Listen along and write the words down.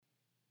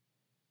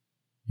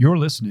You're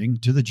listening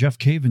to The Jeff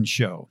Cavins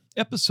Show,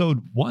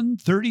 episode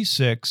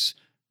 136,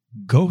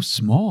 Go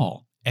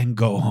Small and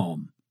Go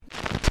Home.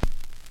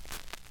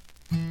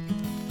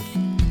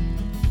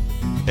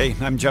 Hey,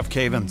 I'm Jeff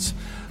Cavins.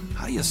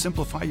 How do you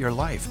simplify your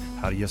life?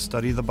 How do you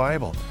study the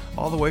Bible?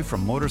 All the way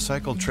from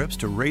motorcycle trips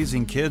to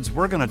raising kids,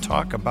 we're going to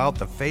talk about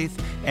the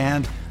faith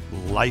and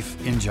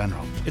life in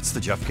general. It's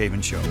The Jeff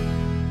Cavins Show.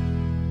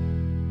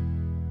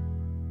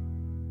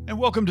 And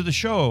welcome to the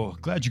show.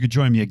 Glad you could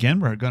join me again.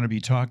 We're going to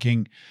be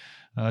talking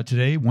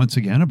today, once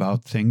again,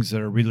 about things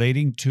that are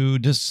relating to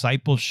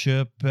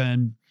discipleship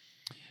and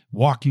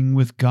walking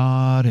with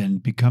God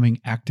and becoming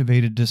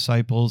activated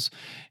disciples,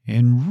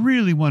 and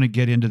really want to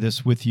get into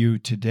this with you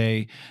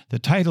today. The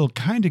title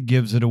kind of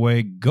gives it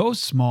away: Go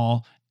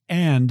Small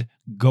and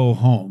Go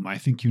Home. I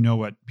think you know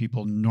what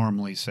people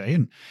normally say,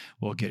 and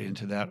we'll get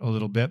into that a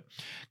little bit.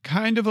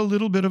 Kind of a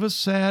little bit of a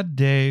sad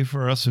day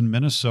for us in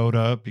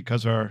Minnesota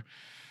because our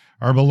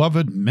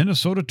beloved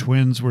Minnesota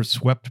Twins were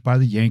swept by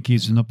the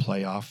Yankees in the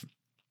playoff.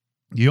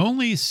 The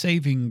only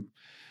saving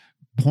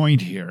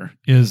point here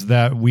is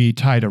that we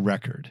tied a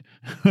record.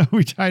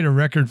 We tied a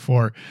record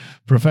for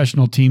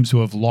professional teams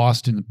who have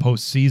lost in the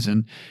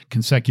postseason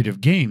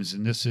consecutive games,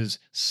 and this is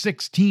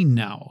 16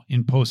 now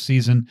in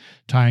postseason,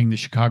 tying the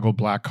Chicago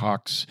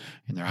Blackhawks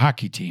in their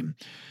hockey team.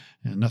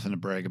 And nothing to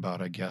brag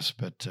about, I guess,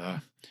 but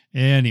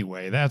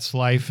anyway, that's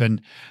life,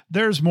 and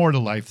there's more to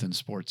life than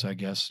sports, I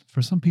guess.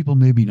 For some people,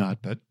 maybe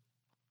not, but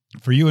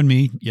for you and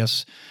me,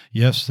 yes,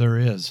 there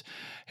is.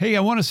 Hey,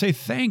 I want to say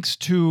thanks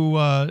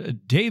to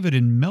David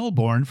in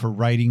Melbourne for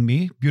writing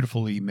me.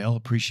 Beautiful email.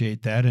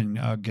 Appreciate that. And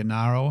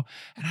Gennaro.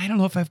 And I don't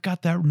know if I've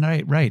got that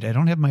right. I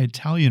don't have my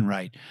Italian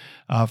right,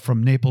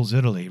 from Naples,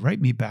 Italy. Write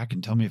me back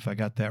and tell me if I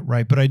got that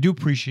right. But I do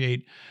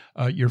appreciate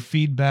your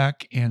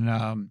feedback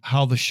and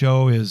how the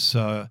show is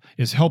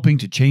helping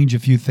to change a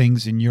few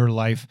things in your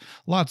life.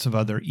 Lots of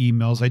other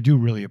emails. I do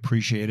really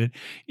appreciate it.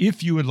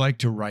 If you would like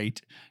to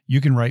write, you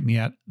can write me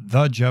at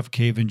The Jeff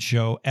Cavins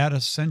Show at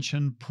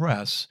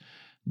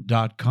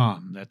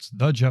AscensionPress.com. That's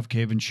The Jeff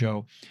Cavins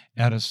Show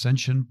at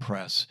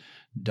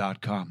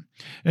AscensionPress.com.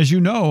 As you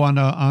know, on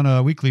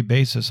a weekly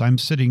basis, I'm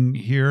sitting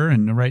here,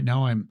 and right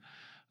now I'm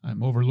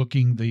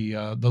overlooking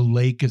the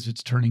lake as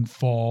it's turning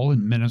fall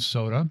in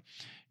Minnesota,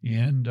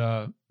 and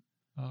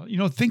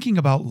thinking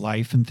about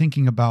life and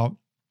thinking about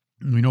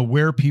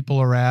where people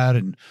are at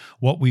and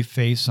what we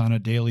face on a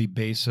daily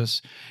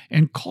basis.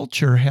 And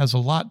culture has a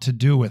lot to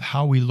do with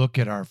how we look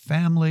at our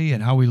family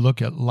and how we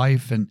look at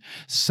life and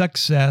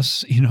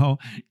success,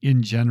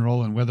 in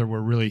general, and whether we're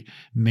really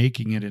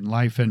making it in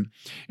life. And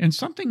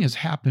something has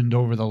happened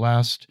over the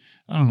last,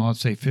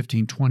 let's say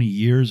 15, 20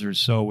 years or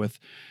so with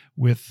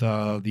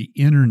the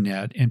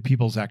internet and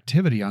people's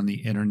activity on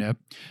the internet,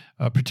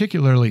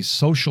 particularly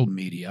social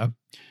media,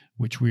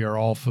 which we are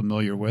all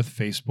familiar with: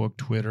 Facebook,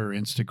 Twitter,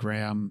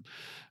 Instagram,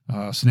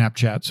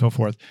 Snapchat, so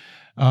forth.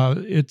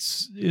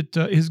 It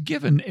has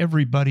given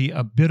everybody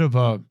a bit of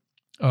a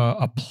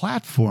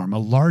platform, a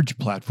large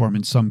platform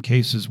in some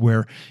cases,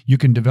 where you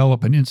can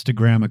develop an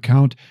Instagram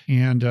account.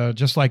 And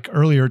just like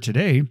earlier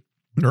today,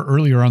 or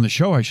earlier on the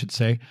show, I should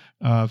say,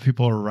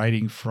 people are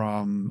writing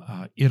from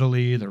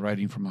Italy, they're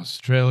writing from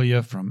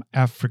Australia, from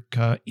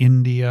Africa,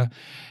 India.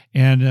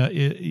 And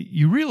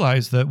you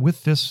realize that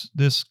with this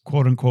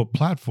quote-unquote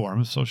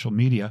platform, social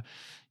media,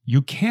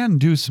 you can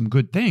do some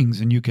good things,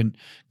 and you can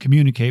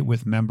communicate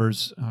with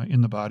members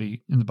in the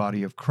body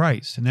of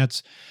Christ. And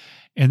that's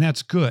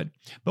good.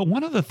 But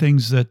one of the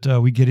things that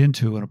we get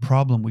into, and a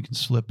problem we can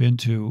slip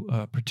into,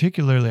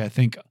 particularly, I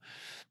think,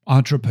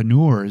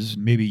 entrepreneurs,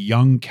 maybe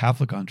young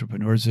Catholic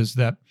entrepreneurs, is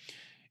that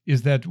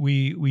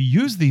we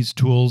use these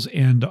tools,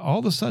 and all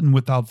of a sudden,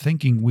 without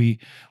thinking, we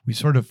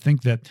sort of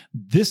think that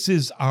this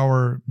is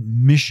our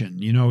mission,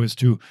 is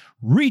to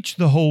reach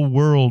the whole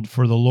world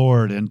for the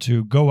Lord and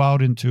to go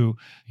out into,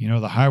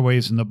 the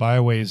highways and the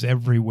byways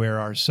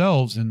everywhere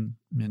ourselves and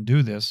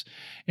do this.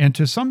 And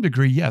to some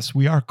degree, yes,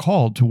 we are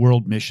called to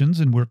world missions,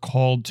 and we're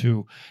called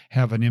to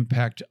have an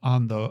impact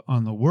on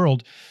the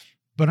world.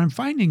 But I'm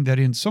finding that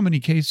in so many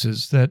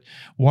cases that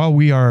while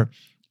we are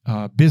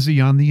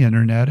busy on the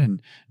internet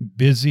and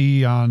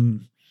busy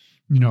on,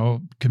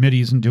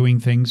 committees and doing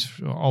things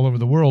all over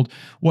the world,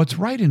 what's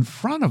right in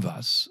front of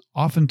us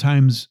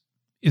oftentimes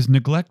is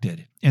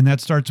neglected. And that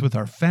starts with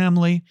our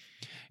family.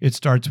 It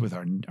starts with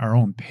our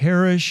own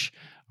parish,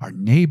 our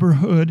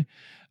neighborhood,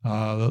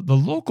 the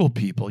local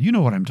people. You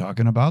know what I'm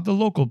talking about, the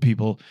local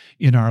people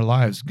in our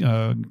lives,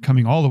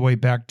 coming all the way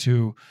back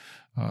to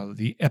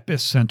the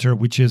epicenter,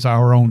 which is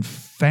our own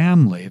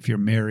family. If you're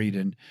married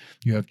and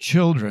you have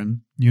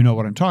children, you know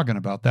what I'm talking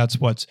about. That's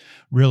what's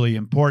really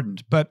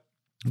important. But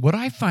what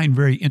I find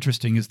very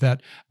interesting is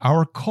that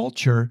our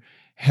culture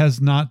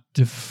has not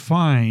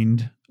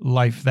defined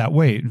life that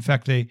way. In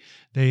fact, they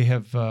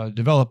have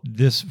developed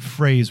this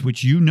phrase,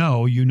 which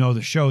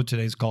the show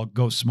today is called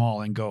Go Small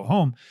and Go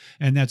Home.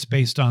 And that's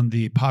based on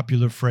the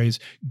popular phrase,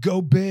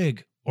 go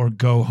big or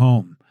go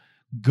home.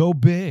 Go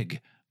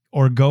big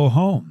or go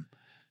home.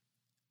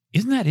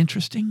 Isn't that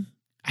interesting?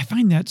 I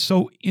find that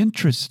so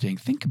interesting.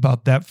 Think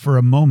about that for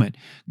a moment.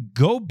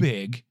 Go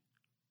big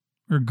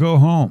or go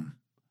home.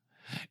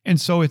 And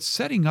so it's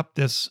setting up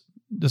this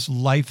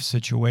life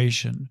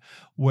situation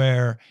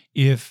where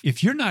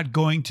if you're not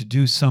going to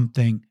do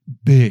something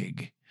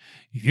big,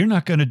 if you're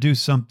not going to do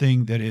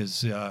something that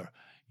is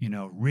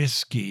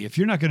risky, if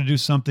you're not going to do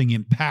something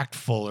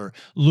impactful or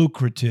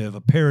lucrative,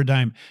 a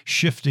paradigm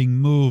shifting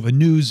move, a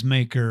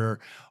newsmaker,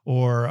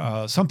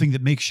 or something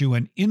that makes you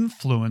an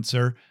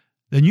influencer,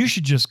 then you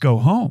should just go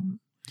home.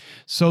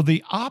 So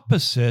the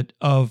opposite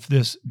of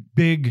this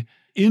big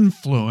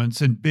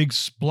influence and big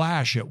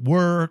splash at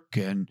work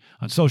and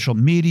on social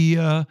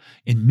media,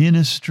 in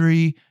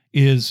ministry,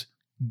 is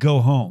go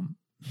home.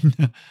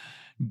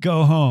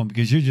 Go home,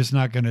 because you're just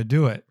not going to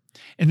do it.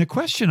 And the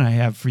question I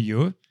have for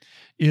you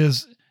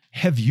is,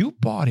 have you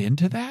bought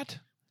into that?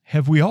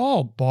 Have we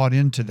all bought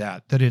into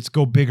that it's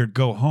go big or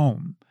go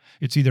home?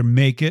 It's either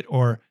make it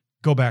or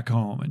go back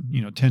home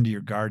and, tend to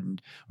your garden,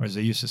 or as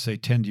they used to say,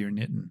 tend to your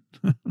knitting.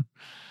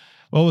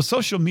 Well, with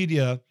social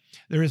media,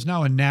 there is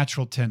now a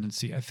natural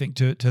tendency, I think,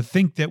 to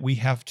think that we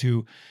have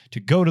to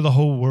go to the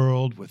whole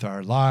world with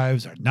our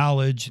lives, our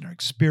knowledge, and our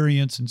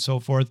experience, and so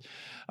forth.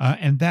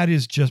 And that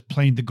is just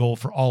plain the goal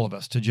for all of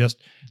us, to just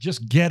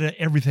get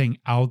everything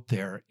out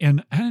there.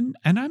 And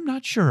I'm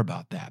not sure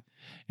about that.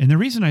 And the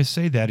reason I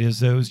say that is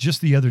that it was just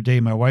the other day,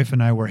 my wife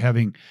and I were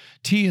having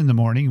tea in the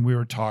morning, and we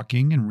were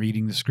talking and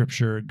reading the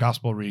scripture,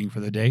 gospel reading for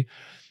the day.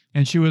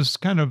 And she was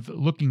kind of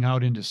looking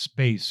out into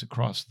space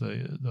across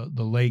the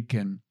lake,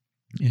 and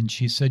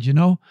she said,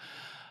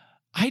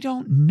 I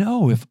don't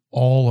know if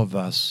all of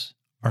us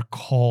are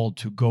called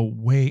to go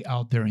way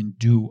out there and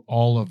do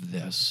all of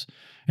this.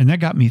 And that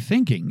got me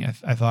thinking.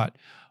 I thought,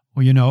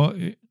 well,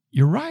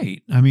 you're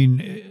right. I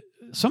mean,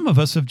 some of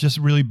us have just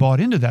really bought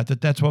into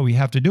that's what we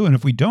have to do. And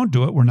if we don't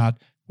do it, we're not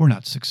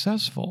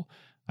successful.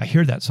 I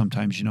hear that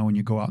sometimes, when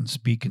you go out and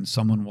speak and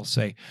someone will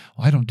say,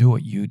 well, I don't do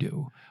what you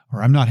do,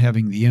 or I'm not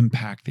having the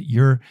impact that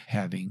you're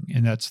having.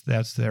 And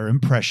that's their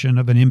impression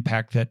of an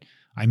impact that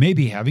I may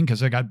be having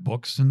because I got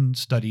books and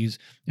studies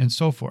and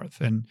so forth.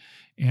 And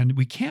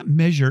we can't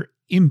measure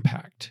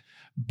impact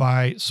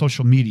by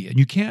social media. And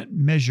you can't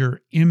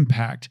measure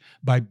impact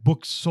by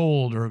books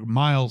sold or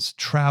miles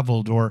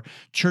traveled or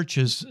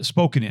churches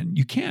spoken in.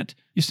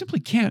 You simply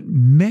can't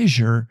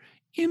measure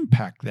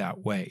impact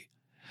that way.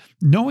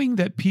 Knowing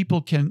that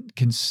people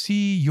can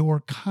see your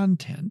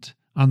content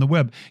on the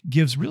web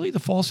gives really the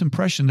false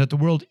impression that the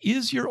world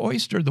is your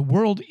oyster, the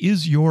world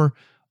is your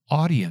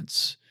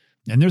audience.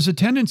 And there's a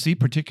tendency,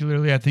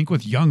 particularly I think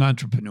with young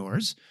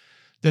entrepreneurs,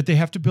 that they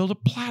have to build a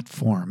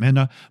platform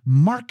and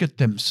market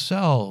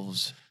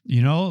themselves.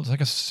 It's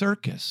like a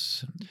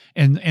circus.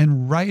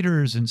 And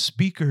writers and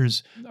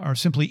speakers are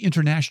simply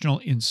international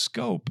in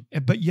scope.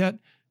 But yet,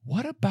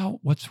 what about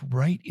what's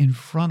right in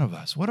front of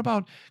us? What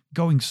about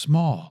going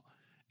small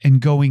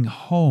and going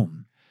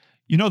home?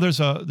 There's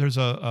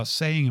a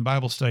saying in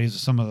Bible studies that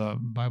some of the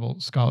Bible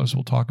scholars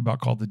will talk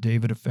about called the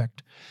David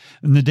effect.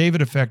 And the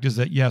David effect is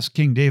that, yes,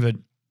 King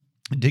David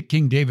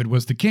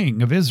was the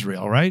king of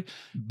Israel, right?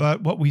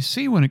 But what we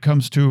see when it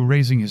comes to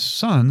raising his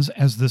sons,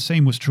 as the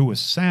same was true with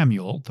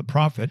Samuel, the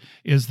prophet,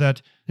 is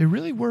that they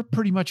really were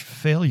pretty much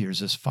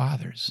failures as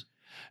fathers.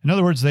 In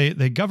other words, they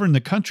governed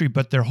the country,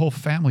 but their whole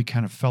family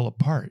kind of fell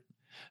apart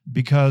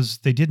because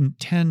they didn't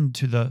tend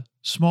to the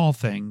small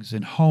things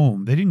in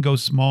home. They didn't go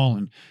small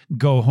and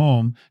go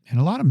home. And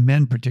a lot of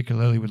men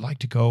particularly would like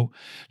to go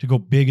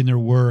big in their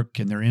work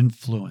and their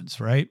influence,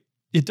 right?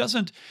 It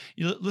doesn't,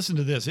 listen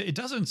to this, it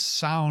doesn't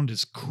sound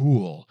as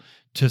cool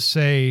to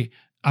say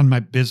on my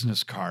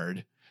business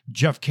card,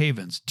 Jeff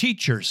Cavins,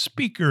 teacher,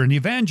 speaker, and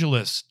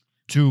evangelist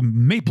to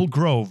Maple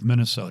Grove,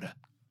 Minnesota.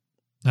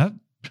 That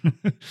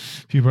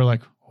people are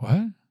like,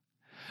 what?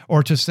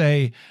 Or to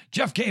say,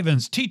 Jeff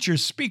Cavins, teacher,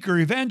 speaker,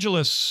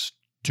 evangelist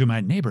to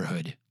my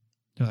neighborhood.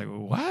 They're like,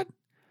 what?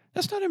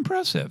 That's not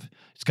impressive.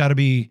 It's got to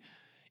be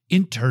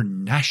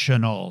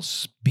international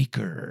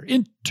speaker,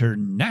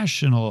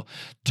 international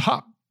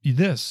top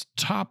this,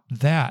 top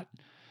that.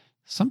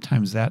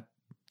 Sometimes that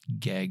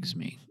gags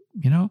me,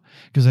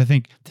 because I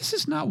think this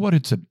is not what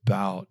it's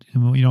about.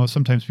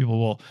 Sometimes people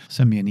will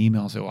send me an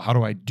email and say, well, how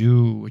do I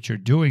do what you're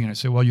doing? And I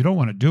say, well, you don't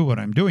want to do what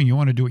I'm doing. You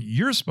want to do what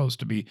you're supposed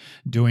to be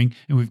doing.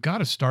 And we've got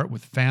to start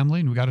with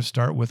family, and we've got to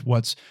start with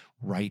what's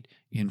right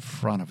in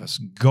front of us.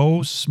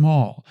 Go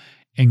small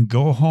and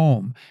go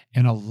home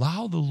and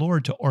allow the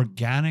Lord to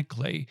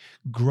organically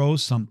grow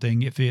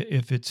something if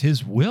it's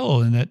His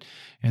will, and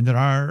that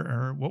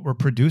our what we're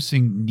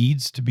producing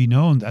needs to be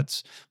known.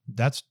 That's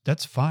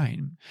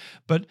fine.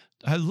 But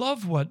I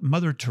love what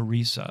Mother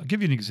Teresa. I'll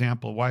give you an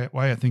example why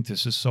I think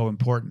this is so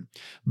important.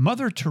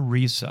 Mother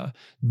Teresa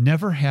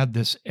never had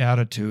this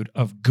attitude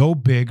of go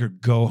big or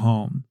go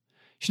home.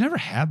 She never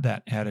had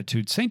that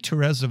attitude. Saint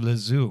Therese of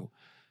Lisieux.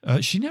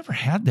 She never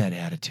had that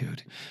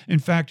attitude. In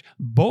fact,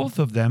 both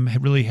of them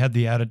really had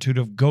the attitude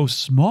of go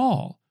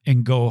small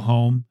and go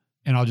home.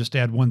 And I'll just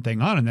add one thing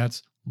on, and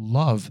that's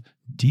love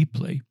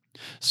deeply.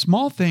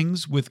 Small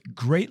things with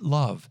great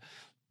love.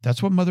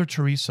 That's what Mother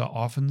Teresa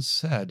often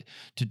said,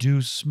 to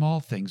do small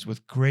things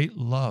with great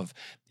love.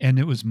 And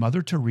it was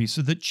Mother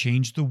Teresa that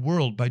changed the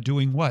world by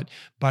doing what?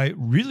 By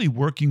really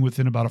working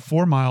within about a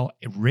 4-mile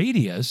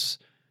radius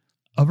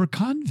of her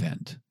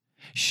convent.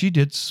 She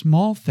did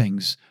small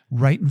things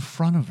right in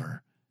front of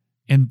her.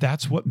 And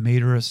that's what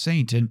made her a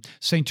saint. And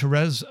St.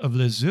 Therese of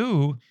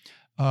Lisieux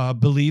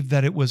believed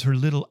that it was her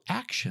little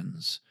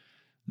actions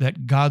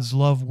that God's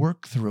love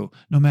worked through.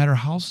 No matter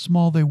how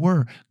small they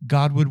were,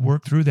 God would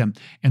work through them.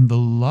 And the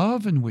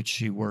love in which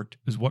she worked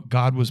is what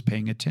God was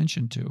paying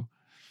attention to.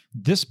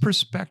 This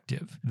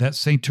perspective that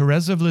St.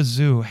 Therese of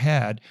Lisieux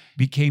had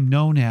became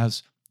known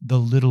as the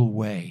little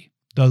way,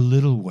 the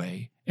little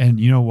way. And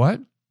you know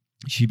what?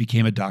 She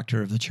became a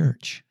doctor of the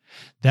church.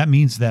 That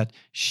means that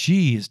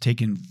she is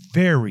taken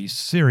very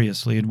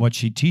seriously in what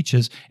she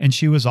teaches, and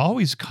she was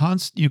always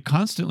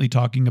constantly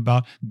talking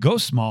about go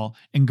small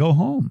and go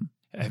home.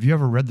 Have you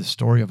ever read the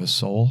story of a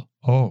soul?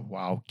 Oh,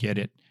 wow, get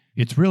it.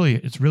 It's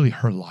really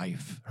her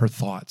life, her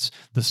thoughts,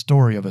 the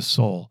story of a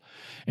soul.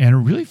 And it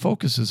really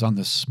focuses on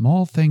the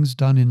small things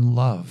done in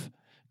love.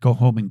 Go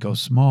home and go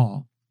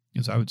small,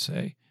 as I would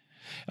say.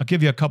 I'll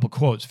give you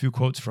a few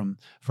quotes from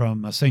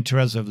St.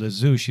 Therese of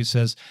Lisieux. She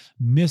says,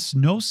 miss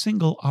no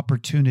single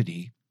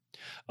opportunity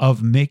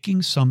of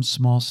making some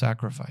small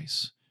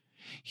sacrifice.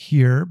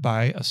 Here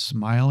by a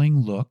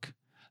smiling look,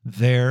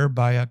 there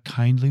by a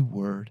kindly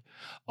word,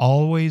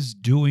 always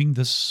doing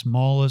the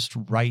smallest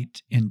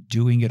right and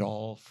doing it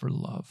all for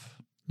love.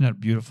 Isn't that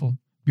beautiful?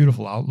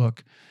 Beautiful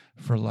outlook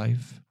for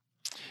life.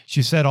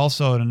 She said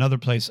also in another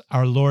place,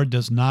 our Lord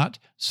does not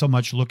so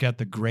much look at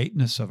the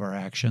greatness of our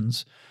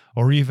actions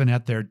or even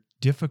at their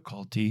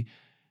difficulty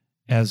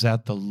as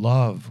at the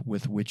love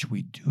with which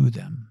we do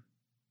them.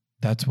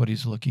 That's what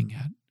he's looking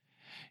at.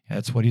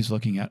 That's what he's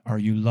looking at. Are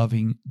you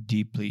loving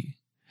deeply?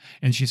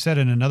 And she said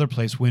in another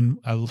place,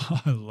 I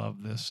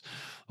love this.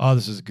 Oh,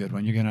 this is a good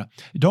one.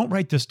 Don't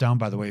write this down,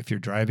 by the way, if you're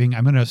driving.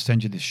 I'm going to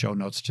send you the show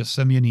notes. Just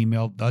send me an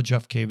email,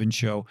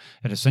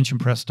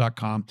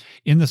 thejeffcavenshow@ascensionpress.com.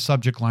 In the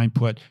subject line,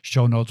 put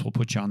show notes. We'll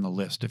put you on the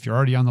list. If you're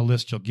already on the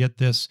list, you'll get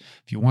this.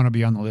 If you want to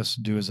be on the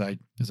list, do as I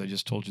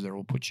just told you there,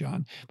 we'll put you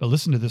on. But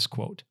listen to this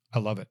quote. I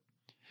love it.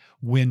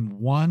 When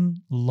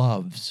one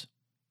loves,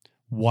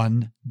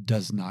 one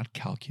does not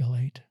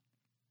calculate.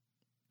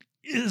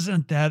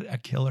 Isn't that a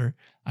killer?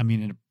 I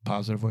mean, in a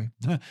positive way.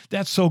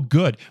 That's so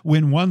good.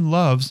 When one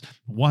loves,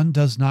 one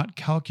does not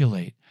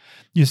calculate.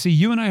 You see,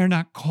 you and I are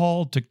not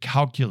called to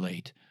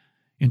calculate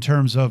in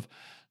terms of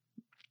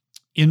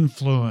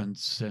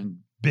influence and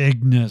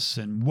bigness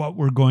and what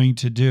we're going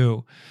to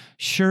do.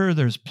 Sure,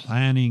 there's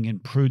planning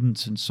and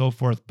prudence and so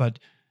forth, but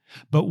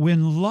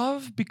when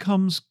love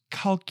becomes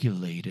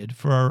calculated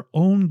for our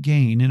own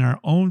gain and our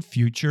own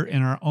future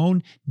and our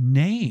own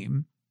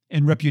name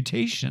and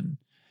reputation,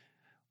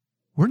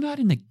 we're not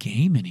in the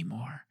game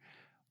anymore.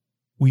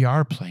 We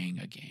are playing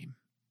a game.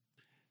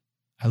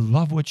 I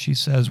love what she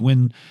says.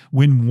 When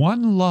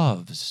one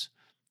loves,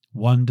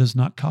 one does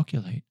not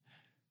calculate.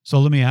 So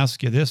let me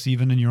ask you this,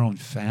 even in your own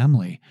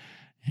family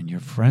and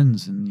your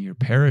friends and your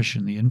parish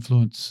and the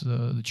influence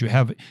that you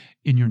have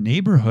in your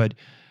neighborhood,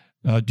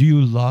 do you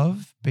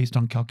love based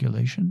on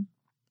calculation?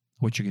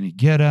 What you're going to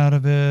get out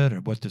of it,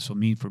 or what this will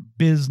mean for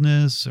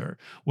business, or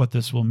what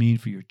this will mean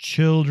for your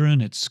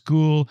children at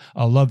school.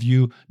 I'll love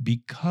you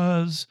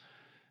because,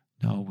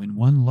 no, when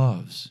one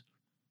loves,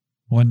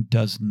 one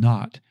does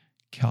not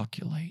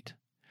calculate.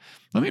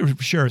 Let me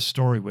share a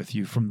story with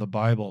you from the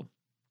Bible.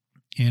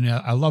 And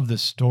I love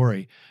this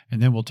story,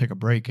 and then we'll take a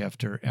break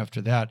after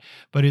that.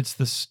 But it's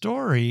the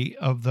story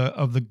of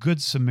the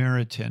Good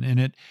Samaritan, and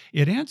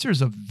it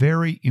answers a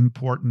very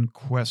important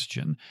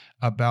question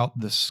about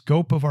the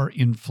scope of our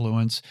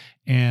influence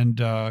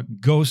and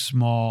go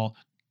small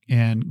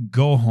and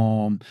go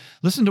home.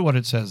 Listen to what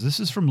it says. This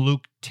is from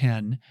Luke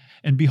 10.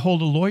 And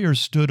behold, a lawyer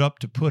stood up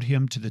to put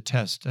him to the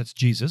test. That's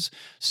Jesus,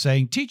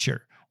 saying,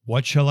 "Teacher,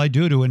 what shall I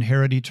do to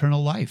inherit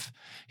eternal life?"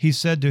 He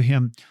said to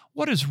him,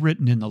 "What is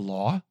written in the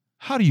law?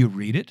 How do you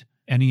read it?"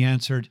 And he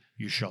answered,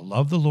 "You shall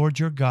love the Lord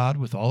your God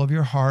with all of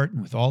your heart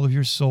and with all of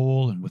your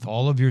soul and with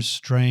all of your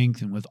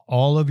strength and with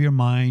all of your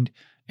mind,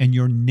 and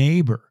your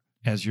neighbor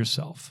as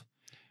yourself."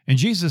 And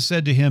Jesus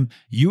said to him,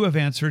 "You have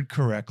answered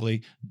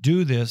correctly.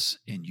 Do this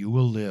and you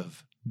will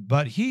live."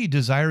 But he,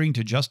 desiring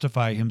to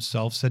justify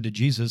himself, said to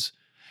Jesus,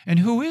 "And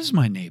who is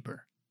my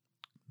neighbor?"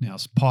 Now,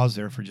 let's pause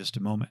there for just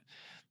a moment.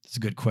 That's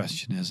a good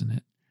question, isn't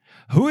it?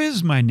 Who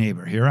is my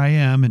neighbor? Here I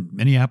am in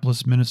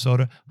Minneapolis,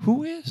 Minnesota.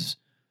 Who is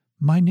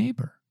my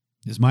neighbor?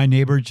 Is my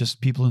neighbor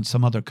just people in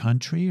some other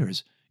country, or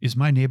is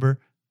my neighbor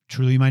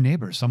truly my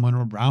neighbor? Someone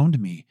around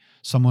me,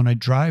 someone I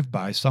drive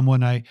by,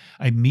 someone I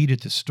meet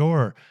at the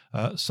store,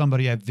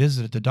 somebody I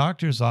visit at the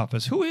doctor's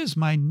office. Who is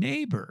my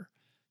neighbor?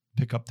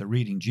 Pick up the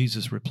reading.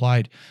 Jesus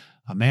replied,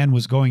 "A man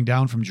was going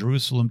down from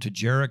Jerusalem to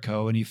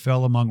Jericho, and he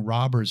fell among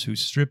robbers who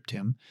stripped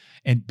him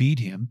and beat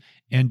him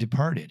and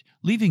departed,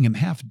 leaving him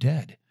half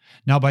dead.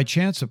 Now by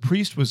chance a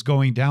priest was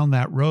going down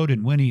that road,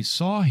 and when he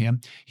saw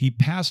him, he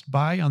passed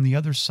by on the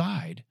other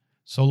side.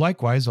 So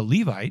likewise a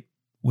Levite,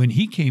 when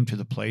he came to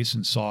the place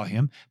and saw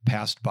him,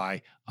 passed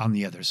by on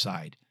the other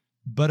side.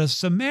 But a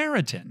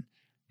Samaritan,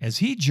 as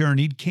he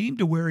journeyed, came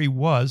to where he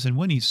was, and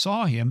when he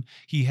saw him,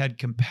 he had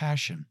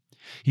compassion.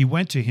 He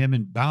went to him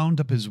and bound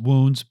up his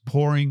wounds,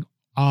 pouring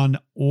on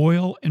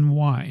oil and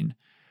wine.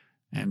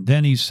 And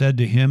then he set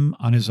him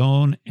on his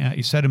own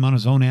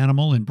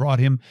animal and brought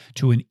him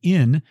to an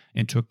inn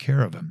and took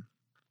care of him.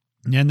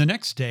 And the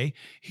next day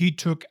he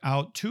took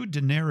out 2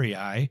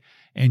 denarii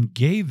and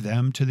gave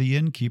them to the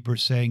innkeeper,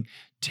 saying,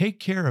 "Take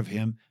care of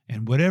him,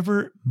 and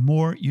whatever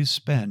more you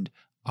spend,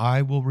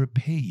 I will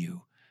repay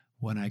you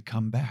when I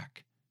come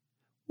back."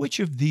 Which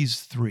of these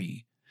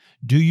 3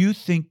 do you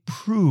think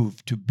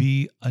proved to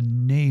be a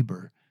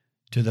neighbor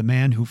to the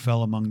man who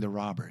fell among the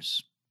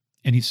robbers?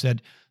 And he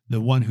said,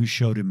 "The one who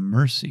showed him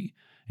mercy."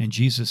 And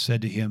Jesus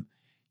said to him,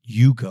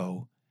 "You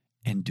go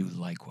and do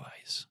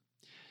likewise."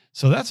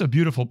 So that's a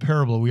beautiful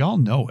parable. We all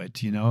know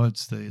it.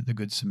 It's the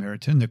Good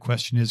Samaritan. The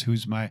question is,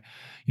 who's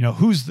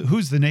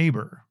the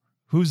neighbor?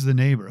 Who's the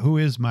neighbor? Who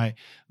is my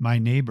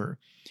neighbor?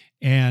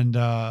 And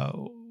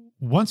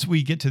once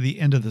we get to the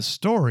end of the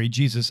story,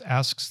 Jesus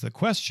asks the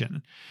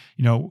question,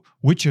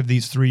 which of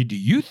these 3 do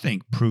you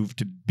think proved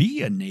to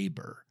be a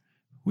neighbor?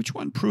 Which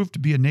one proved to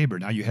be a neighbor?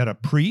 Now, you had a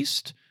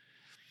priest,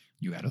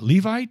 you had a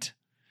Levite,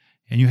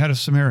 and you had a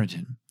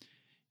Samaritan.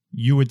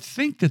 You would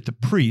think that the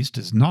priest,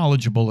 as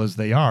knowledgeable as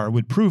they are,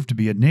 would prove to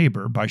be a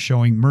neighbor by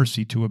showing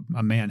mercy to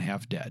a man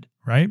half dead,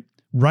 right?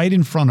 Right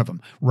in front of him,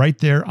 right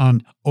there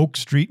on Oak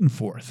Street and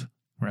 4th,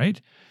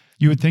 right?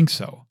 You would think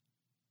so.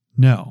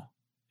 No,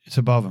 it's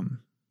above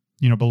him.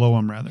 Below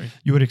him, rather.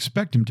 You would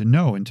expect him to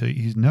know until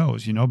he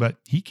knows, but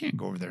he can't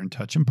go over there and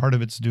touch him. Part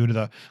of it's due to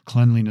the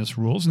cleanliness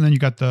rules. And then you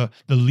got the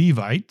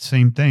Levite,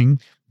 same thing,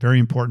 very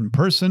important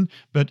person,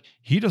 but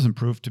he doesn't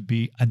prove to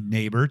be a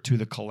neighbor to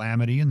the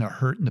calamity and the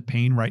hurt and the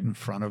pain right in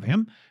front of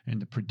him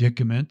and the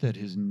predicament that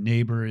his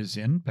neighbor is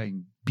in,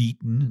 being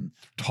beaten and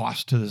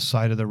tossed to the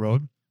side of the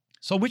road.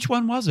 So which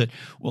one was it?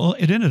 Well,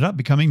 it ended up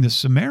becoming the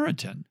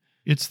Samaritan.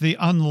 It's the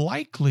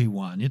unlikely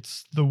one.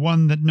 It's the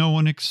one that no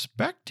one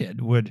expected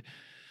would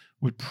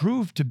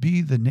prove to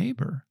be the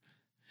neighbor.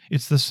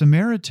 It's the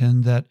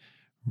Samaritan that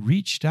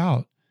reached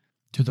out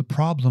to the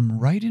problem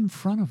right in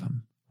front of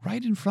him,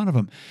 right in front of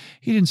him.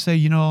 He didn't say,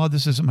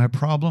 this isn't my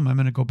problem. I'm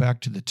going to go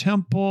back to the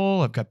temple.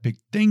 I've got big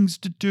things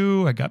to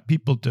do. I got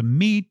people to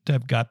meet.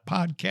 I've got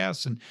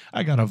podcasts and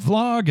I got a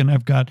vlog and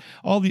I've got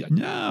all the...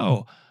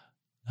 No,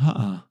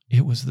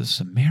 it was the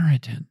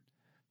Samaritan.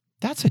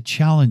 That's a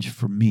challenge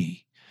for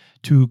me,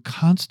 to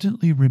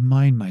constantly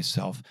remind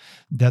myself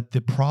that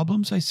the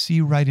problems I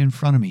see right in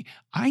front of me,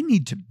 I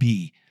need to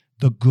be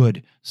the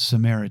Good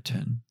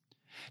Samaritan.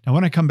 Now,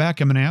 when I come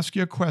back, I'm going to ask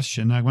you a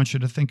question. I want you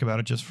to think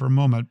about it just for a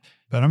moment,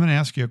 but I'm going to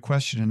ask you a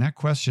question, and that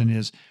question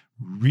is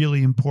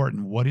really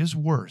important. What is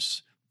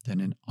worse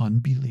than an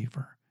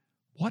unbeliever?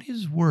 What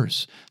is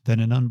worse than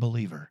an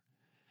unbeliever?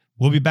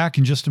 We'll be back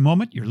in just a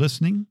moment. You're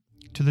listening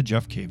to The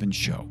Jeff Cavins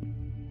Show.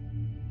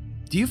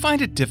 Do you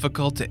find it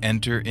difficult to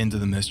enter into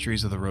the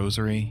mysteries of the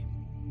Rosary?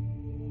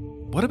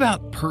 What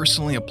about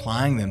personally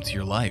applying them to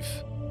your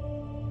life?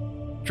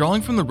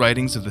 Drawing from the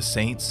writings of the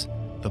saints,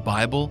 the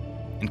Bible,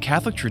 and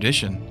Catholic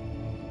tradition,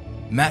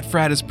 Matt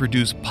Fradd has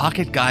produced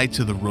Pocket Guide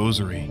to the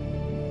Rosary,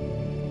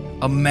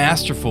 a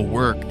masterful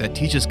work that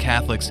teaches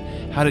Catholics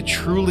how to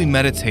truly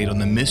meditate on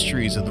the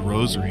mysteries of the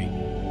Rosary,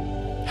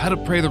 how to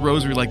pray the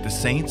Rosary like the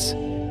saints,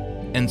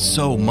 and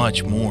so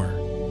much more.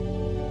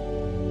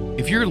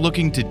 If you're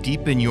looking to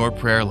deepen your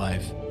prayer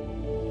life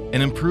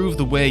and improve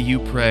the way you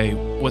pray,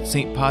 what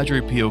St.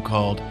 Padre Pio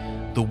called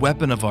the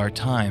weapon of our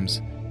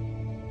times,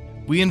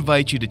 we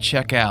invite you to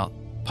check out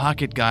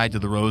Pocket Guide to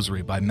the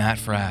Rosary by Matt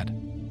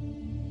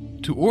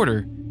Fradd. To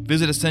order,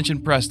 visit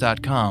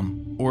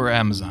ascensionpress.com or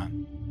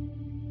Amazon.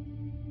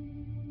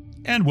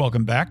 And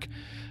welcome back.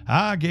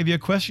 I gave you a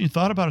question. You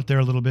thought about it there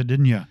a little bit,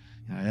 didn't you?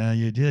 Yeah,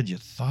 you did. You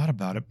thought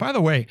about it. By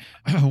the way,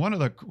 one of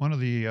the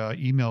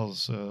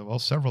emails,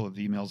 several of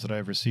the emails that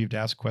I've received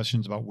ask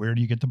questions about where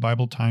do you get the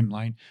Bible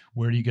timeline,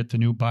 where do you get the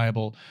new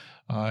Bible,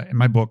 and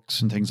my books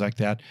and things like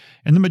that.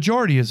 And the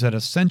majority is at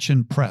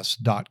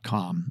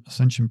ascensionpress.com.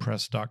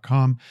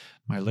 Ascensionpress.com.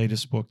 My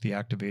latest book, The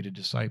Activated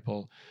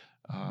Disciple.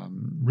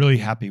 Really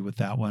happy with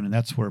that one, and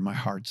that's where my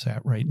heart's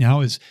at right now,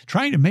 is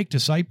trying to make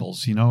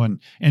disciples,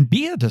 and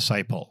be a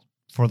disciple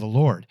for the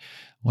Lord.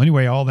 Well,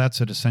 anyway, all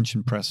that's at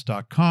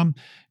ascensionpress.com.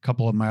 A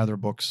couple of my other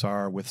books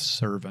are with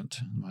Servant,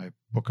 my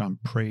book on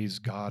praise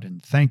God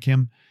and thank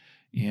Him,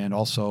 and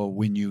also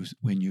When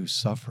You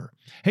Suffer.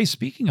 Hey,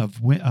 speaking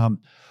of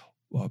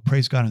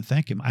praise God and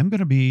thank Him, I'm going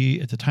to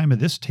be, at the time of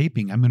this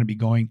taping, I'm going to be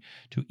going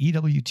to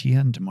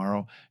EWTN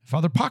tomorrow,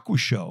 Father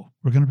Paku's show.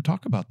 We're going to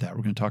talk about that.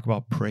 We're going to talk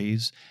about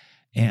praise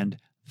and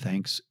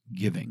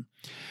thanksgiving.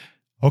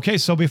 Okay,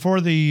 so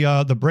before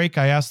the break,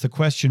 I asked the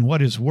question,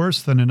 what is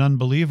worse than an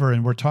unbeliever?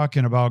 And we're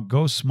talking about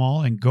go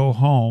small and go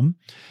home.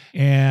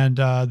 And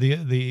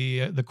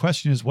the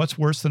question is, what's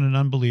worse than an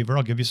unbeliever?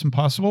 I'll give you some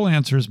possible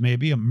answers.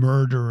 Maybe a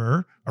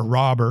murderer, a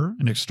robber,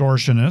 an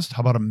extortionist. How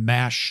about a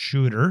mass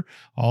shooter?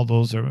 All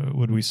those are,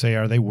 would we say,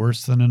 are they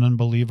worse than an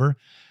unbeliever?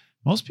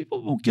 Most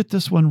people won't get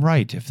this one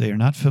right if they are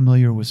not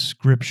familiar with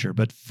Scripture,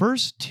 but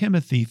 1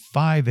 Timothy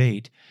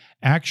 5:8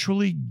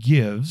 actually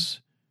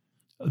gives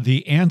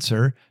the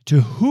answer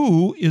to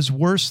who is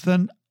worse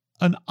than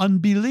an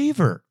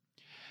unbeliever.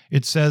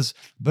 It says,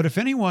 "But if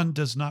anyone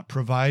does not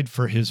provide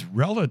for his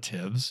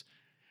relatives,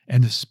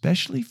 and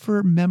especially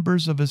for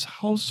members of his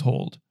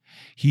household,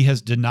 he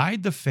has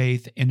denied the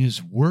faith and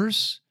is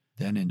worse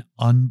than an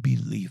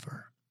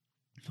unbeliever."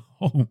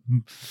 Oh,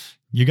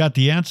 you got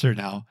the answer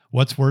now.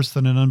 What's worse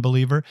than an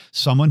unbeliever?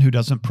 Someone who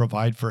doesn't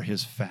provide for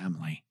his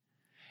family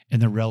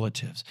and the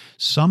relatives.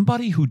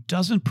 Somebody who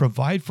doesn't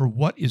provide for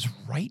what is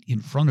right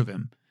in front of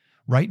him,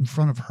 right in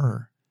front of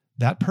her.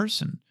 That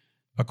person,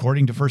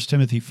 according to 1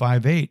 Timothy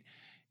 5:8,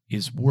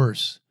 is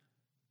worse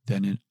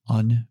than an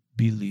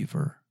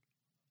unbeliever.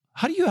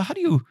 How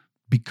do you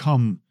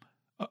become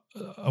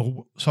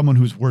someone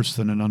who's worse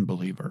than an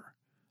unbeliever?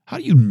 How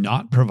do you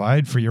not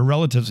provide for your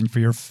relatives and for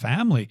your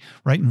family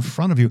right in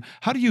front of you?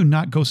 How do you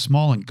not go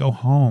small and go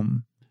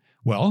home?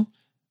 Well,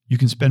 you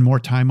can spend more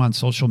time on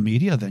social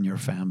media than your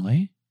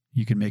family.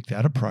 You can make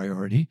that a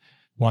priority,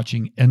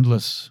 watching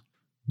endless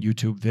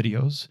YouTube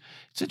videos.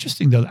 It's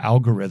interesting, the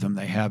algorithm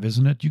they have,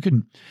 isn't it? You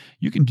can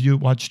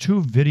watch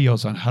 2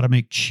 videos on how to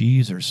make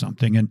cheese or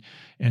something,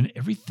 and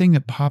everything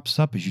that pops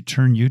up as you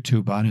turn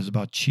YouTube on is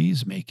about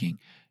cheese making.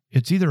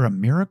 It's either a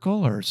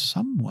miracle or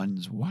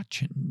someone's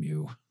watching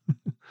you.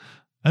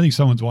 I think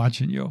someone's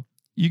watching you.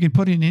 You can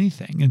put in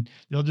anything and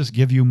they'll just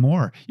give you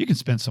more. You can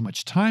spend so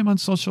much time on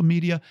social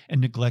media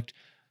and neglect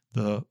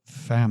the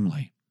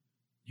family.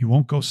 You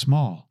won't go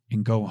small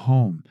and go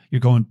home. You're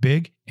going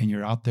big and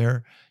you're out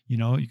there, you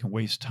can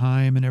waste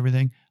time and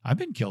everything. I've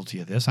been guilty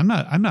of this. I'm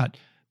not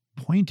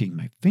pointing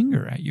my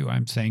finger at you.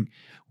 I'm saying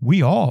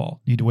we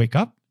all need to wake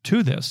up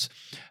to this.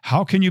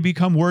 How can you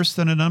become worse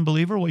than an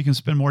unbeliever? Well, you can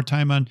spend more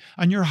time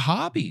on your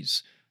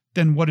hobbies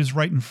than what is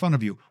right in front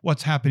of you,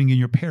 what's happening in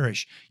your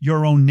parish,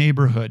 your own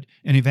neighborhood,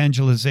 and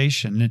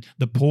evangelization, and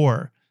the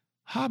poor.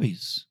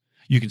 Hobbies.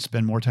 You can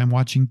spend more time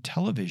watching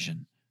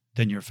television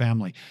than your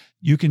family.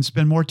 You can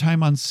spend more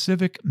time on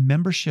civic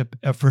membership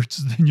efforts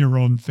than your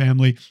own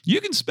family.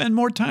 You can spend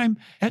more time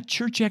at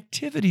church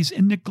activities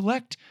and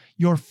neglect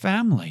your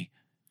family.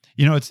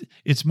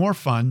 It's more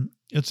fun.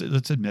 Let's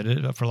admit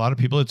it. For a lot of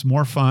people, it's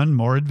more fun,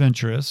 more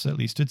adventurous, at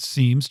least it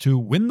seems, to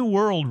win the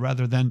world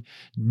rather than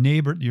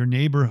your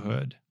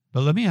neighborhood.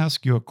 But let me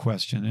ask you a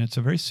question, and it's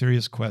a very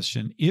serious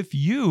question. If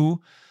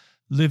you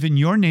live in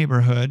your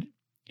neighborhood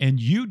and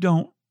you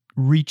don't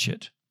reach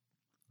it,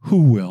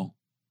 who will?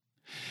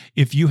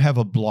 If you have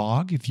a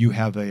blog, if you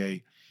have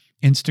a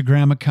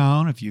Instagram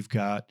account, if you've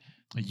got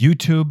a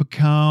YouTube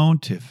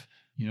account, if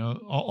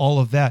all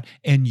of that,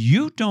 and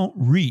you don't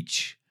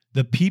reach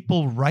the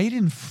people right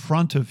in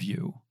front of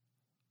you,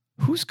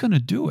 who's going to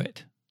do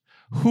it?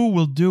 Who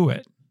will do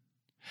it?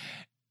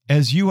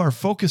 As you are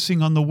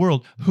focusing on the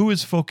world, who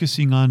is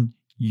focusing on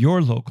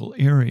your local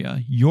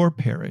area, your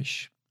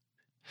parish?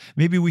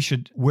 Maybe we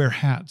should wear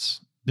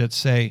hats that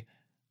say,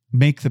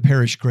 "Make the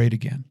parish great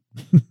again."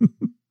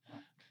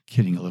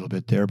 Kidding a little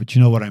bit there, but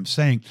you know what I'm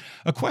saying.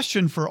 A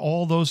question for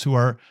all those who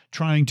are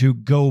trying to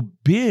go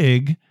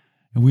big,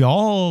 and we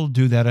all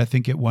do that, I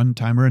think, at one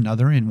time or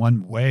another, in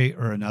one way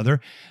or another.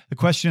 The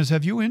question is,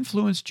 have you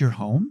influenced your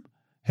home?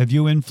 Have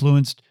you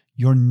influenced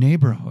your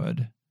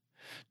neighborhood?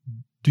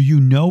 Do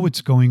you know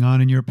what's going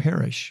on in your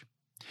parish?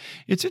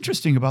 It's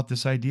interesting about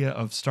this idea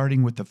of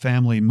starting with the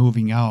family,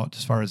 moving out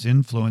as far as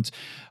influence.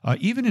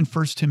 Even in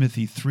 1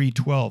 Timothy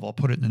 3:12, I'll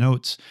put it in the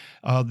notes,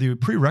 the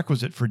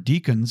prerequisite for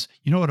deacons,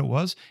 you know what it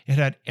was? It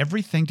had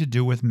everything to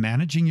do with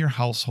managing your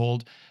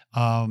household,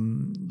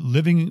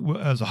 living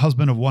as a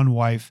husband of one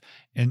wife,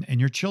 and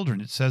your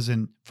children. It says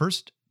in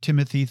 1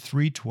 Timothy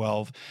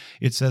 3:12,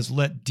 it says,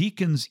 "Let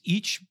deacons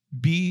each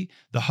be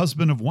the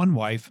husband of one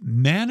wife,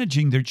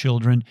 managing their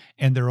children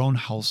and their own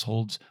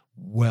households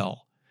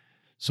well."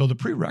 So the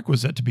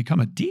prerequisite to become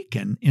a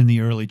deacon in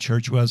the early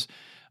church was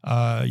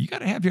you got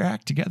to have your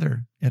act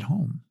together at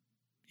home.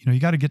 You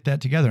got to get that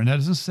together. And that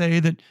doesn't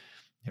say that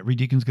every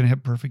deacon's going to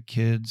have perfect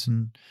kids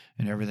and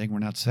everything. We're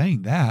not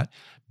saying that.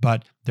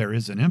 But there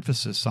is an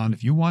emphasis on,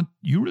 if you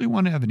really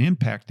want to have an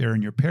impact there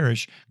in your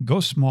parish, go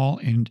small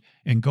and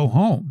go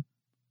home,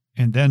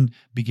 and then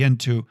begin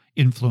to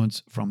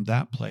influence from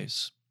that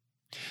place.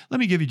 Let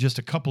me give you just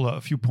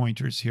a few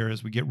pointers here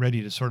as we get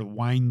ready to sort of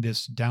wind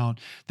this down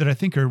that I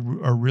think are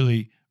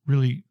really,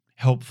 really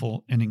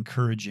helpful and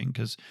encouraging,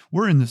 because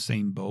we're in the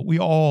same boat. We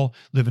all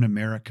live in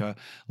America,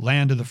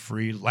 land of the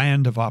free,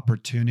 land of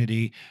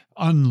opportunity,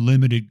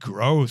 unlimited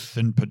growth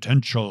and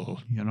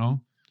potential,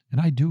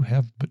 and I do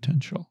have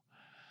potential.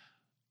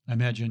 I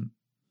imagine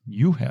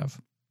you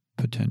have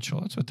potential.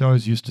 That's what they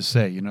always used to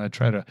say. I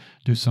try to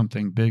do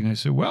something big and I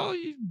say, well,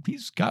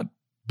 he's got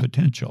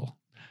potential.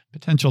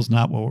 Potential's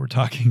not what we're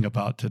talking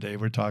about today.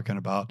 We're talking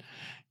about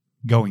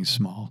going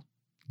small,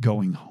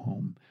 going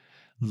home,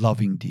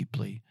 loving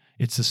deeply.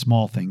 It's the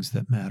small things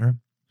that matter.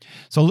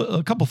 So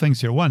a couple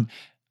things here. One,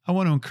 I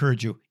want to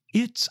encourage you.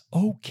 It's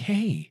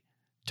okay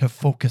to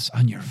focus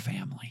on your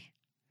family.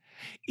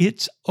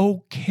 It's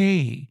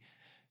okay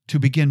to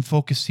begin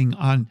focusing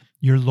on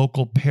your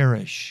local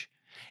parish.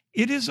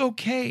 It is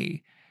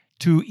okay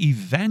to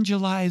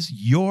evangelize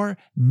your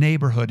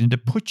neighborhood and to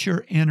put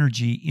your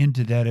energy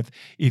into that.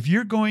 If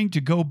you're going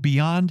to go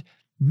beyond,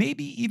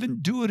 maybe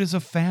even do it as a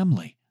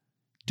family.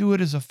 Do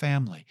it as a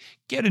family.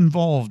 Get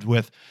involved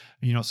with,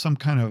 some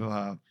kind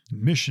of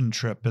mission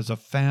trip as a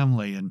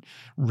family and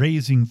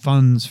raising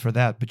funds for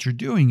that. But you're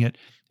doing it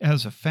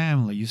as a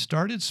family. You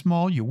started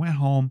small, you went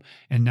home,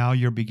 and now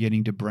you're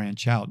beginning to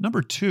branch out.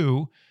 Number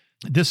 2,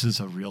 this is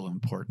a real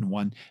important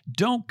one.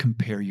 Don't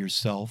compare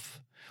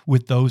yourself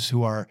with those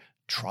who are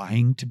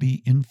trying to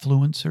be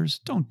influencers.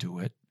 Don't do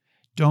it.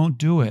 Don't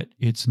do it.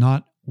 It's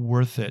not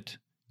worth it.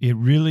 It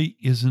really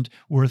isn't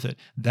worth it.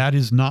 That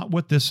is not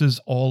what this is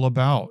all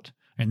about.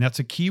 And that's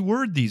a key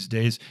word these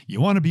days. You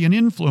want to be an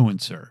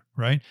influencer,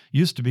 right?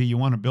 Used to be you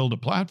want to build a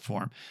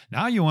platform.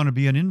 Now you want to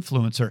be an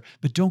influencer,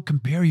 but don't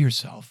compare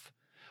yourself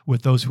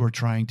with those who are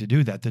trying to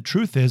do that. The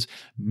truth is,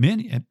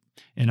 many,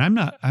 and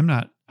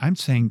I'm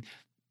saying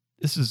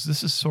this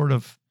is sort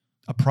of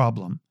a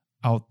problem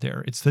out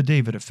there. It's the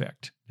David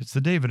effect. It's the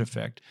David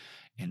effect.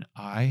 And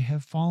I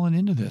have fallen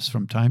into this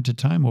from time to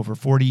time over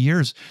 40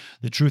 years.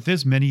 The truth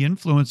is, many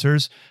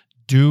influencers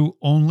do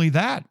only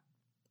that.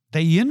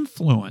 They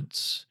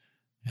influence.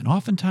 And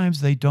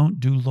oftentimes they don't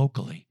do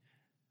locally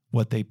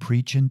what they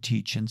preach and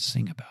teach and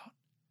sing about.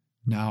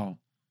 Now,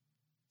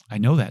 I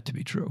know that to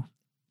be true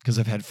because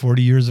I've had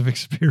 40 years of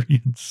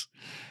experience,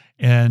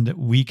 and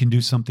we can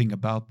do something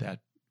about that.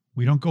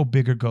 We don't go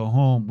big or go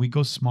home. We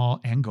go small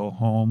and go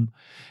home,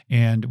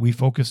 and we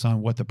focus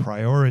on what the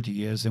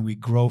priority is, and we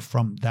grow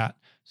from that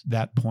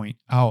point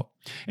out.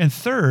 And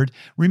third,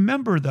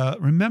 remember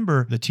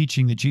the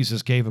teaching that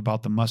Jesus gave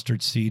about the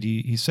mustard seed.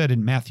 He said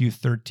in Matthew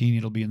 13,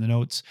 it'll be in the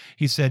notes,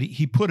 he said,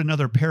 he put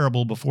another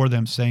parable before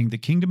them saying, the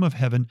kingdom of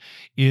heaven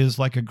is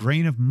like a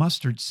grain of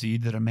mustard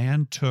seed that a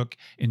man took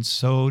and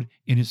sowed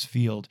in his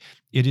field.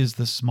 It is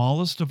the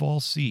smallest of all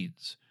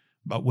seeds.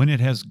 But when it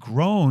has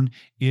grown,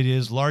 it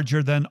is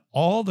larger than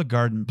all the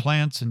garden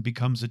plants and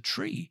becomes a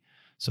tree,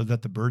 so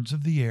that the birds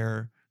of the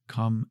air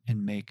come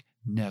and make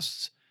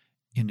nests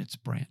in its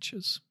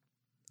branches.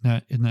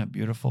 Now, isn't that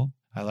beautiful?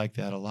 I like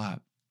that a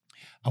lot.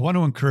 I want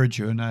to encourage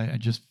you, and I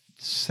just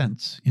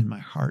sense in my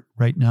heart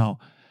right now,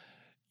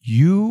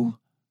 you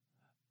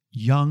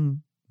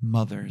young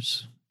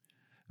mothers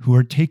who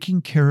are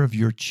taking care of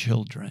your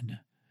children,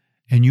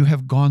 and you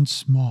have gone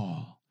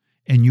small,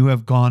 and you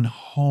have gone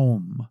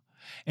home,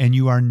 and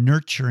you are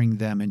nurturing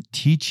them and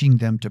teaching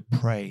them to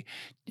pray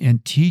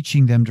and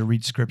teaching them to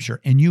read scripture.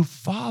 And you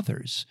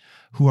fathers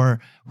who are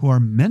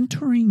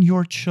mentoring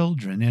your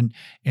children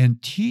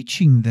and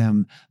teaching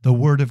them the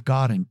word of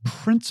God and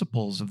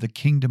principles of the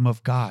kingdom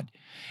of God.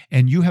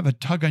 And you have a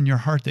tug on your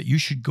heart that you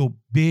should go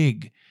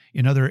big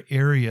in other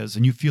areas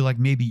and you feel like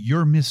maybe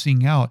you're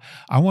missing out.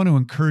 I want to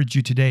encourage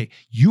you today.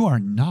 You are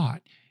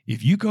not.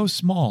 If you go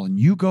small and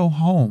you go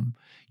home,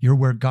 you're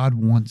where God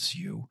wants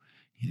you.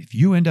 And if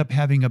you end up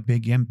having a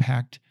big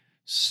impact,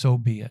 so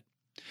be it.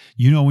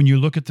 When you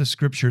look at the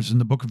scriptures in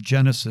the book of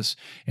Genesis,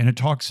 and it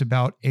talks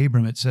about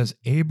Abram, it says,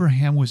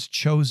 Abraham was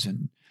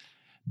chosen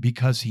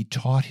because he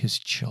taught his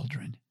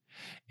children.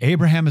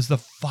 Abraham is the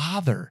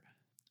father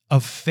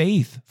of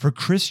faith for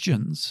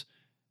Christians,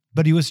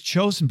 but he was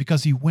chosen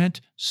because he went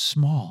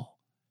small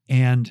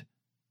and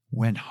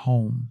went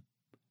home.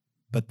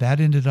 But that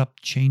ended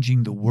up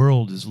changing the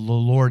world as the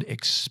Lord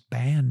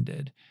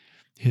expanded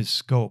his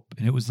scope,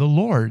 and it was the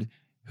Lord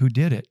who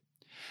did it.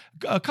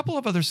 A couple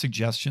of other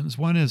suggestions.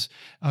 One is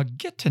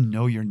get to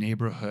know your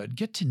neighborhood,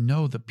 get to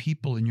know the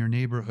people in your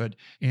neighborhood,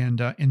 and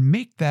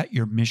make that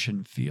your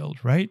mission field,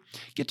 right?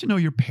 Get to know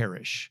your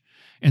parish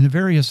and the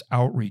various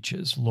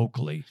outreaches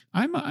locally.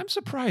 I'm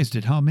surprised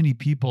at how many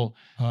people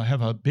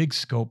have a big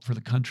scope for the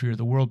country or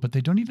the world, but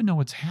they don't even know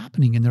what's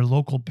happening in their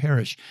local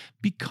parish.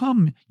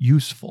 Become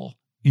useful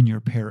in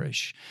your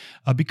parish.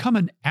 Become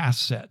an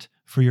asset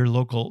for your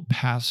local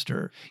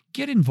pastor.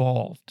 Get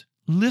involved.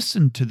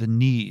 Listen to the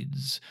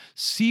needs,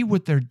 see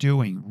what they're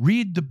doing,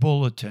 read the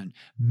bulletin,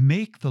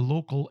 make the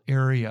local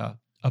area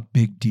a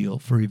big deal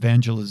for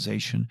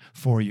evangelization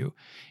for you.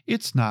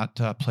 It's not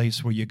a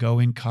place where you go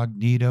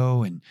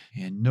incognito and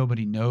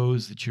nobody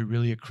knows that you're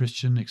really a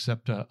Christian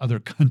except other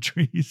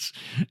countries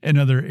and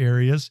other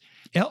areas.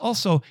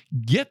 Also,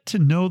 get to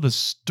know the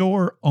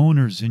store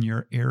owners in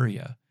your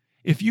area.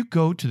 If you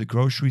go to the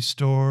grocery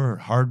store or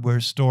hardware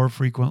store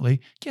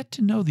frequently, get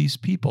to know these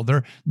people.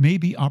 There may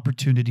be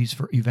opportunities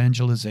for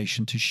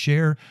evangelization to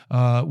share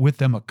with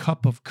them a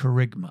cup of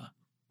charisma.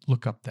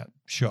 Look up that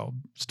show.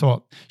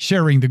 Stop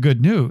sharing the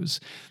good news.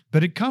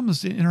 But it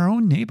comes in our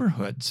own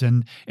neighborhoods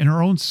and in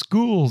our own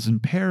schools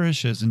and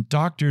parishes and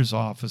doctors'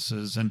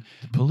 offices and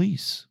the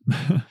police.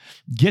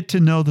 Get to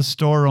know the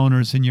store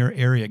owners in your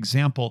area.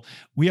 Example,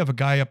 we have a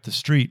guy up the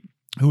street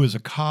who is a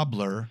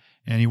cobbler,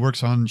 and he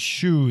works on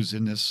shoes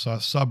in this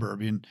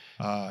suburb.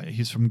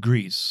 He's from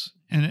Greece.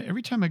 And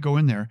every time I go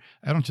in there,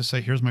 I don't just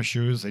say, here's my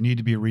shoes, they need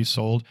to be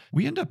resoled.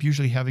 We end up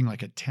usually having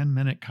like a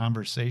 10-minute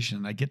conversation,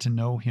 and I get to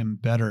know him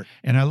better.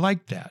 And I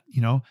like that.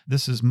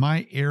 This is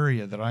my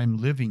area that I'm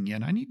living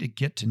in. I need to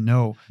get to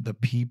know the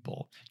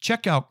people.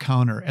 Checkout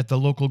counter at the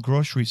local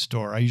grocery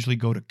store. I usually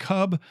go to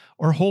Cub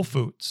or Whole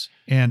Foods.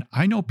 And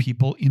I know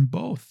people in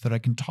both that I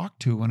can talk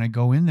to when I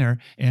go in there,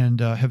 and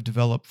have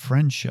developed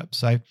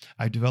friendships. I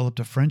developed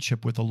a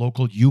friendship with a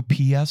local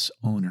UPS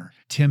owner.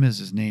 Tim is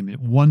his name.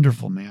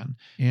 Wonderful man.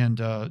 And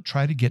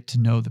try to get to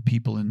know the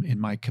people in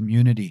my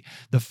community.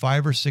 The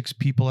 5 or 6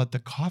 people at the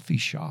coffee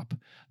shop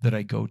that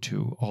I go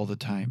to all the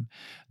time,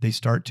 they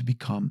start to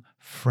become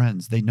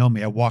friends. They know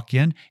me. I walk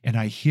in and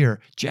I hear,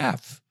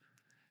 Jeff,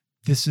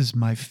 this is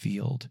my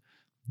field.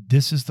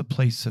 This is the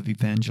place of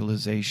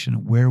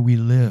evangelization where we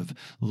live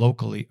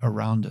locally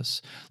around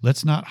us.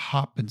 Let's not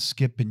hop and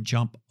skip and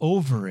jump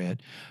over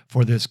it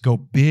for this go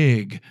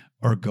big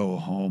or go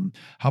home.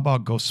 How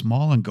about go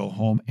small and go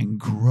home and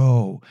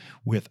grow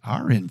with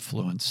our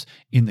influence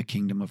in the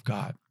kingdom of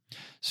God?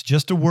 It's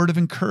just a word of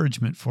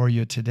encouragement for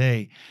you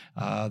today,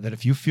 that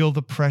if you feel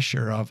the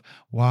pressure of,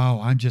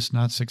 wow, I'm just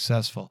not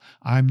successful,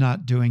 I'm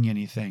not doing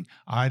anything,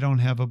 I don't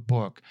have a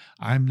book,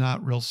 I'm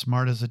not real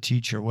smart as a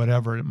teacher,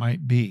 whatever it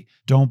might be,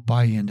 don't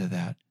buy into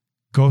that.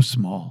 Go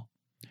small.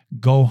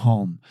 Go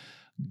home.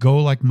 Go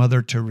like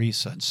Mother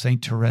Teresa and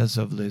Saint Therese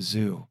of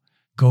Lisieux.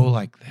 Go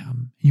like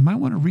them. You might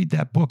want to read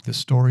that book, The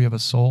Story of a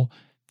Soul.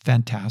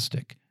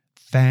 Fantastic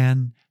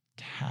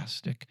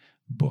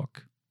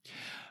book.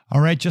 All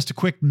right, just a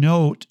quick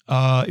note.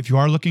 If you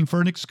are looking for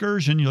an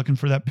excursion, you're looking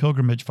for that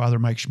pilgrimage, Father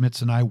Mike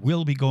Schmitz and I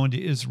will be going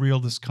to Israel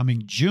this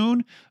coming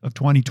June of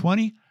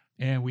 2020,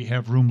 and we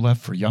have room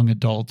left for young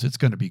adults. It's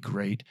going to be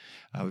great.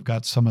 We've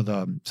got some of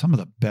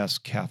the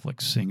best Catholic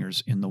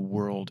singers in the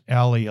world: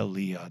 Ali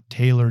Aliyah,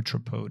 Taylor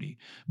Tripodi,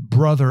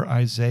 Brother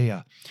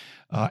Isaiah.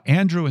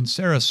 Andrew and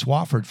Sarah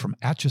Swafford from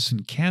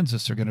Atchison,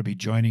 Kansas are going to be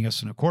joining us,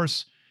 and of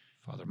course,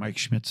 Father Mike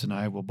Schmitz and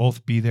I will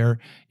both be there.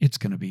 It's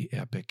going to be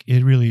epic.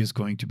 It really is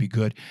going to be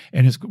good.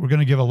 And we're going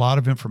to give a lot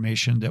of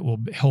information that will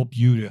help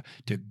you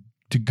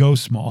to go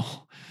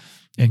small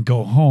and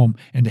go home,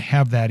 and to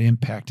have that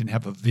impact and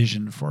have a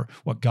vision for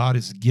what God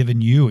has given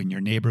you in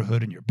your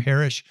neighborhood and your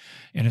parish,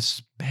 and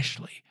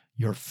especially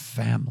your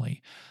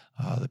family,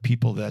 the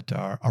people that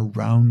are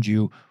around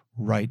you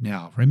right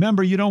now.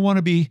 Remember, you don't want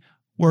to be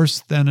worse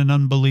than an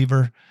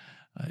unbeliever.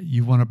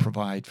 You want to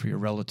provide for your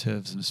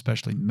relatives and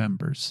especially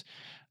members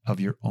of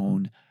your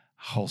own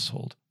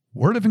household.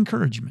 Word of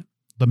encouragement.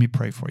 Let me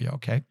pray for you,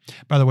 okay?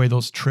 By the way,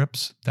 those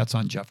trips, that's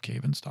on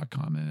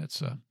jeffcavins.com, and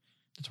that's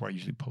where I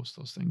usually post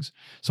those things.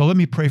 So let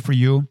me pray for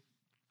you,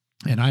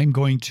 and I'm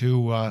going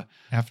to,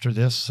 after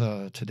this,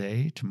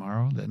 today,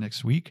 tomorrow, the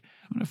next week,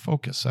 I'm going to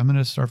focus. I'm going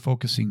to start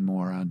focusing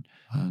more on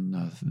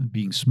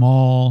being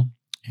small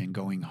and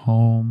going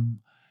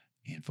home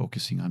and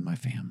focusing on my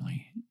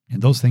family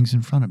and those things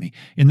in front of me.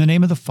 In the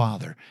name of the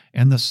Father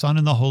and the Son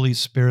and the Holy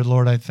Spirit,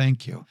 Lord, I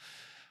thank you.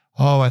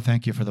 Oh, I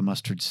thank you for the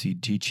mustard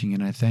seed teaching,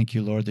 and I thank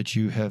you, Lord, that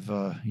you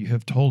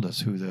have told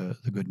us who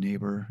the good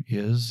neighbor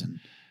is,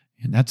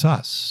 and that's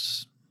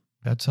us.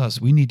 That's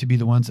us. We need to be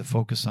the ones that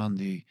focus on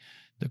the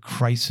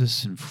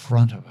crisis in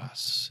front of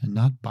us and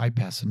not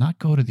bypass it, not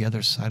go to the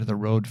other side of the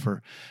road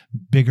for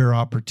bigger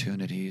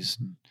opportunities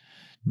and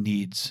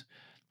needs.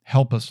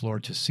 Help us,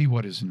 Lord, to see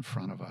what is in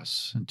front of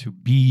us and to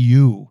be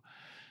you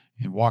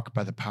and walk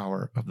by the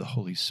power of the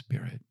Holy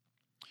Spirit.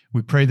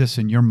 We pray this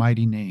in your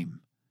mighty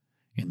name,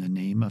 in the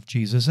name of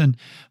Jesus. And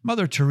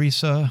Mother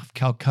Teresa of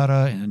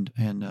Calcutta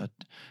and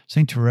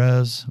Saint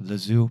Therese of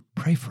Lisieux,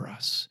 pray for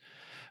us.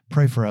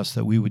 Pray for us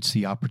that we would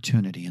see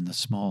opportunity in the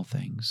small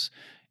things,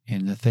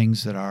 in the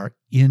things that are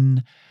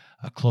in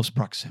a close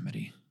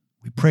proximity.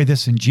 We pray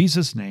this in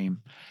Jesus'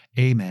 name.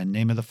 Amen. In the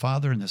name of the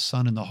Father and the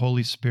Son and the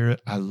Holy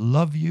Spirit. I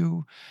love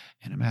you,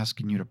 and I'm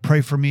asking you to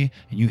pray for me,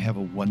 and you have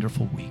a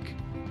wonderful week.